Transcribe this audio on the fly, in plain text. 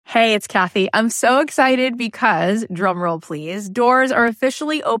Hey, it's Kathy. I'm so excited because, drumroll please, doors are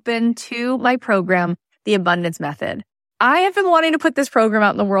officially open to my program, The Abundance Method. I have been wanting to put this program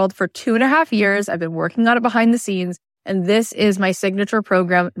out in the world for 2.5 years. I've been working on it behind the scenes, and this is my signature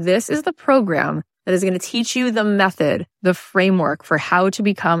program. This is the program that is going to teach you the method, the framework for how to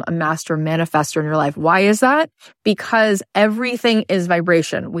become a master manifestor in your life. Why is that? Because everything is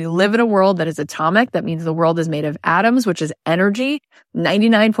vibration. We live in a world that is atomic. That means the world is made of atoms, which is energy.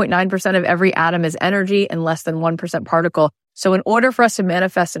 99.9% of every atom is energy and less than 1% particle. So in order for us to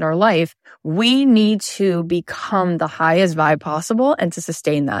manifest in our life, we need to become the highest vibe possible and to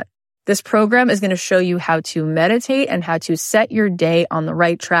sustain that. This program is going to show you how to meditate and how to set your day on the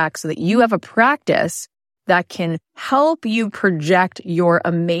right track so that you have a practice that can help you project your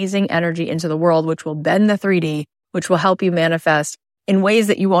amazing energy into the world, which will bend the 3D, which will help you manifest in ways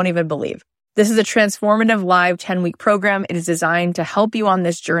that you won't even believe. This is a transformative live 10-week program. It is designed to help you on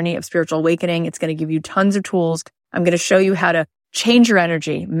this journey of spiritual awakening. It's going to give you tons of tools. I'm going to show you how to change your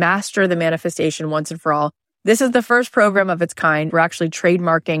energy, master the manifestation once and for all. This is the first program of its kind. We're actually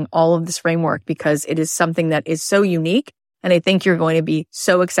trademarking all of this framework because it is something that is so unique. And I think you're going to be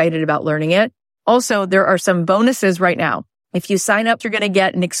so excited about learning it. Also, there are some bonuses right now. If you sign up, you're going to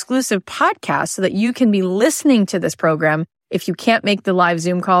get an exclusive podcast so that you can be listening to this program. If you can't make the live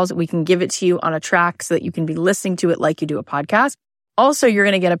Zoom calls, we can give it to you on a track so that you can be listening to it like you do a podcast. Also, you're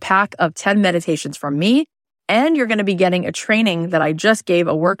going to get a pack of 10 meditations from me. And you're going to be getting a training that I just gave,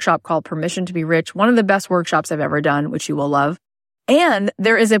 a workshop called Permission to be Rich, one of the best workshops I've ever done, which you will love. And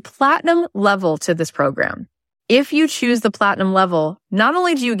there is a platinum level to this program. If you choose the platinum level, not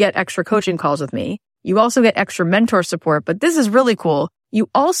only do you get extra coaching calls with me, you also get extra mentor support, but this is really cool. You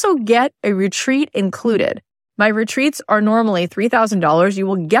also get a retreat included. My retreats are normally $3,000. You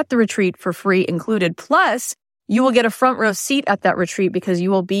will get the retreat for free included. Plus, you will get a front row seat at that retreat because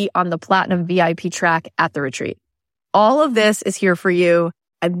you will be on the platinum VIP track at the retreat. All of this is here for you.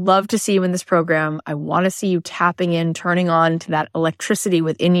 I'd love to see you in this program. I want to see you tapping in, turning on to that electricity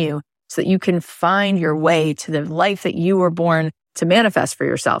within you so that you can find your way to the life that you were born to manifest for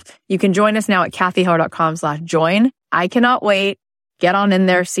yourself. You can join us now at kathyheller.com/join. I cannot wait. Get on in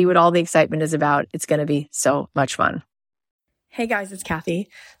there, see what all the excitement is about. It's going to be so much fun. Hey guys, it's Kathy.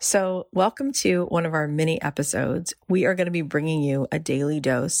 So welcome to one of our mini episodes. We are going to be bringing you a daily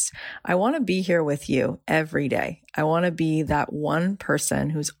dose. I want to be here with you every day. I want to be that one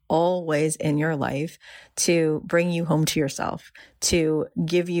person who's always in your life to bring you home to yourself, to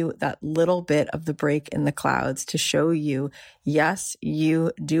give you that little bit of the break in the clouds, to show you, yes,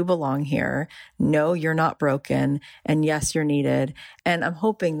 you do belong here. No, you're not broken. And yes, you're needed. And I'm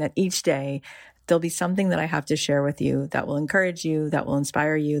hoping that each day there'll be something that I have to share with you that will encourage you, that will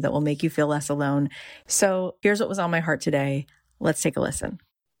inspire you, that will make you feel less alone. So here's what was on my heart today. Let's take a listen.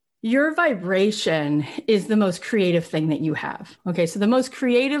 Your vibration is the most creative thing that you have. Okay, so the most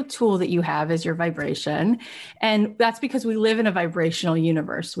creative tool that you have is your vibration. And that's because we live in a vibrational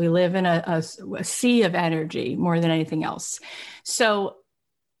universe. We live in a sea of energy more than anything else. So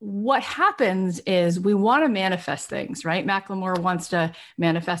what happens is we want to manifest things, right? Macklemore wants to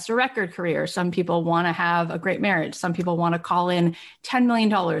manifest a record career. Some people want to have a great marriage. Some people want to call in $10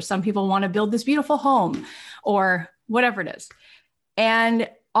 million. Some people want to build this beautiful home or whatever it is. And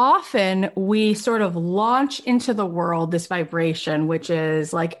often we sort of launch into the world this vibration, which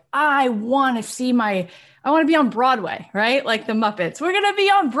is like, I want to be on Broadway, right? Like the Muppets. We're going to be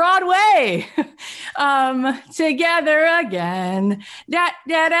on Broadway together again. Da,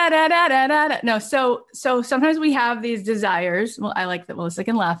 da, da, da, da, da, da. No, so sometimes we have these desires. Well, I like that Melissa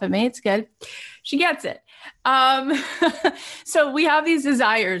can laugh at me. It's good. She gets it. So we have these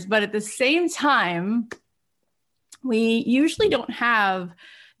desires, but at the same time, we usually don't have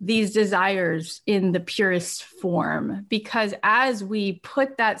these desires in the purest form, because as we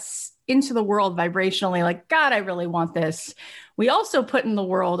put that into the world vibrationally, like, God, I really want this, we also put in the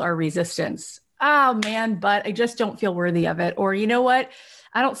world our resistance. Oh man, but I just don't feel worthy of it. Or, you know what?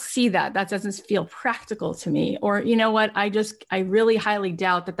 I don't see that. That doesn't feel practical to me. Or, you know what? I really highly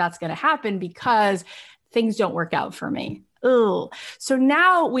doubt that that's going to happen because things don't work out for me. Ooh. So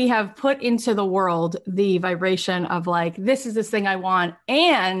now we have put into the world the vibration of like, this is this thing I want,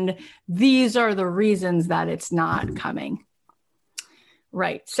 and these are the reasons that it's not coming.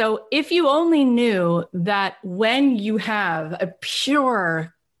 Right. So if you only knew that when you have a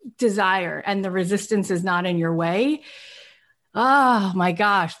pure desire and the resistance is not in your way, oh my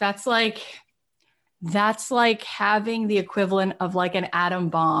gosh, that's like having the equivalent of like an atom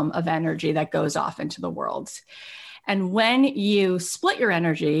bomb of energy that goes off into the world. And when you split your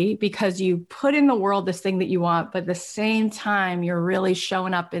energy because you put in the world this thing that you want, but at the same time, you're really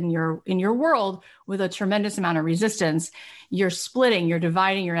showing up in your world with a tremendous amount of resistance, you're splitting, you're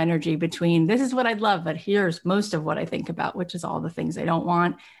dividing your energy between this is what I'd love, but here's most of what I think about, which is all the things I don't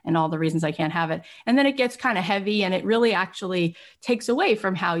want and all the reasons I can't have it. And then it gets kind of heavy and it really actually takes away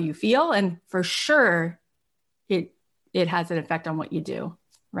from how you feel. And for sure, it has an effect on what you do.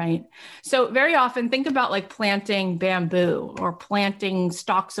 Right. So very often think about like planting bamboo or planting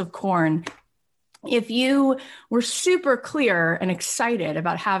stalks of corn. If you were super clear and excited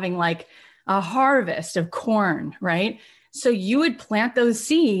about having like a harvest of corn, right? So you would plant those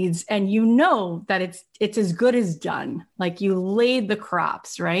seeds and you know that it's as good as done. Like you laid the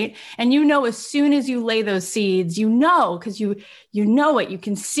crops, right? And you know, as soon as you lay those seeds, you know, because you know it, you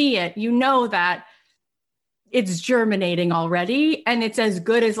can see it, you know that it's germinating already. And it's as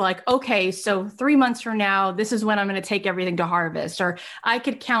good as like, okay, so 3 months from now, this is when I'm going to take everything to harvest. Or I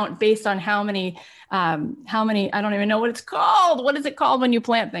could count based on how many, I don't even know what it's called. What is it called when you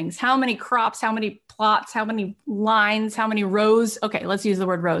plant things? How many crops, how many plots, how many lines, how many rows? Okay, let's use the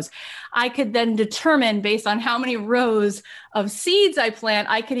word rows. I could then determine based on how many rows of seeds I plant,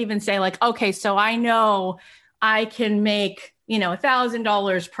 I could even say like, okay, so I know I can make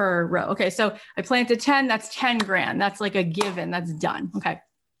 $1,000 per row. Okay. So I planted 10, that's 10 grand. That's like a given, that's done. Okay.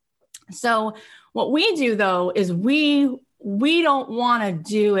 So what we do though, is we don't want to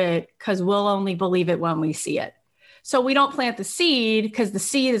do it because we'll only believe it when we see it. So we don't plant the seed because the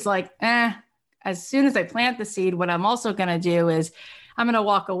seed is like, as soon as I plant the seed, what I'm also going to do is I'm going to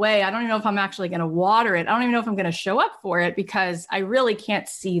walk away. I don't even know if I'm actually going to water it. I don't even know if I'm going to show up for it because I really can't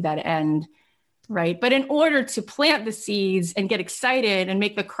see that end. Right. But in order to plant the seeds and get excited and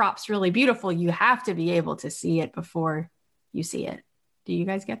make the crops really beautiful, you have to be able to see it before you see it. Do you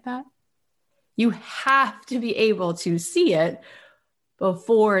guys get that? You have to be able to see it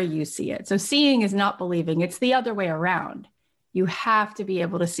before you see it. So seeing is not believing. It's the other way around. You have to be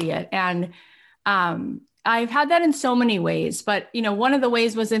able to see it. And I've had that in so many ways. But, one of the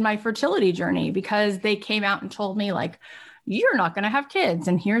ways was in my fertility journey because they came out and told me like, you're not going to have kids.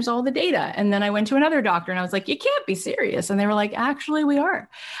 And here's all the data. And then I went to another doctor and I was like, you can't be serious. And they were like, actually, we are.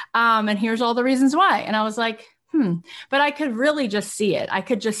 And here's all the reasons why. And I was like, but I could really just see it. I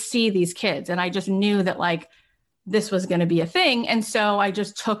could just see these kids. And I just knew that like, this was going to be a thing. And so I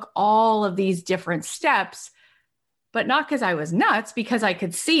just took all of these different steps, but not because I was nuts, because I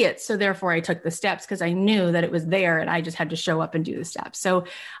could see it. So therefore I took the steps because I knew that it was there and I just had to show up and do the steps. So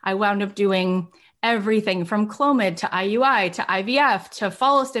I wound up doing everything from Clomid to IUI to IVF to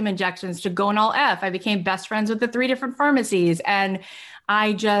follow-stim injections to Gonal F. I became best friends with the 3 different pharmacies. And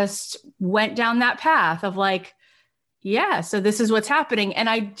I just went down that path of like, yeah, so this is what's happening.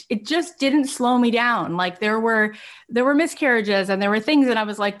 And it just didn't slow me down. Like there were miscarriages and there were things that I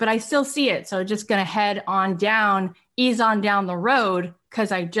was like, but I still see it. So just going to head on down, ease on down the road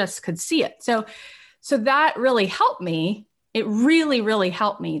because I just could see it. So that really helped me. It really, really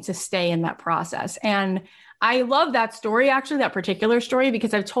helped me to stay in that process. And I love that story, actually, that particular story,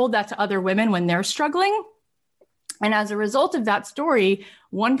 because I've told that to other women when they're struggling. And as a result of that story,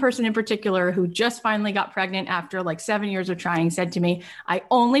 one person in particular who just finally got pregnant after like 7 years of trying said to me, I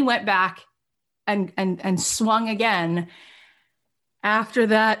only went back and swung again after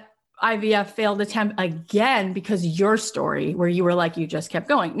that IVF failed attempt again because your story where you were like, you just kept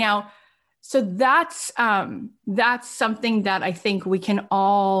going. Now, so that's something that I think we can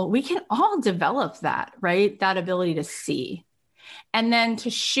all develop that, right? That ability to see and then to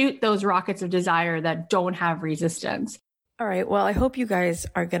shoot those rockets of desire that don't have resistance. All right. Well, I hope you guys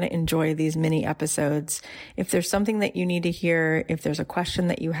are going to enjoy these mini episodes. If there's something that you need to hear, if there's a question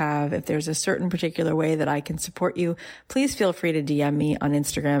that you have, if there's a certain particular way that I can support you, please feel free to DM me on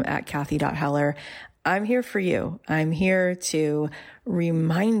Instagram at Kathy.Heller. I'm here for you. I'm here to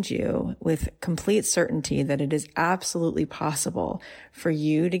remind you with complete certainty that it is absolutely possible for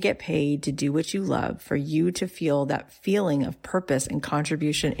you to get paid to do what you love, for you to feel that feeling of purpose and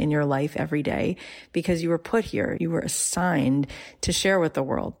contribution in your life every day, because you were put here. You were assigned to share with the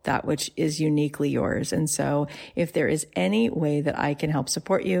world that which is uniquely yours. And so if there is any way that I can help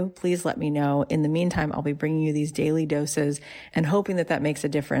support you, please let me know. In the meantime, I'll be bringing you these daily doses and hoping that that makes a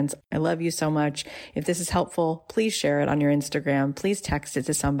difference. I love you so much. If this is helpful, please share it on your Instagram. Please text it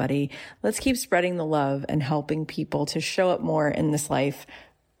to somebody. Let's keep spreading the love and helping people to show up more in this life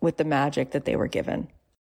with the magic that they were given.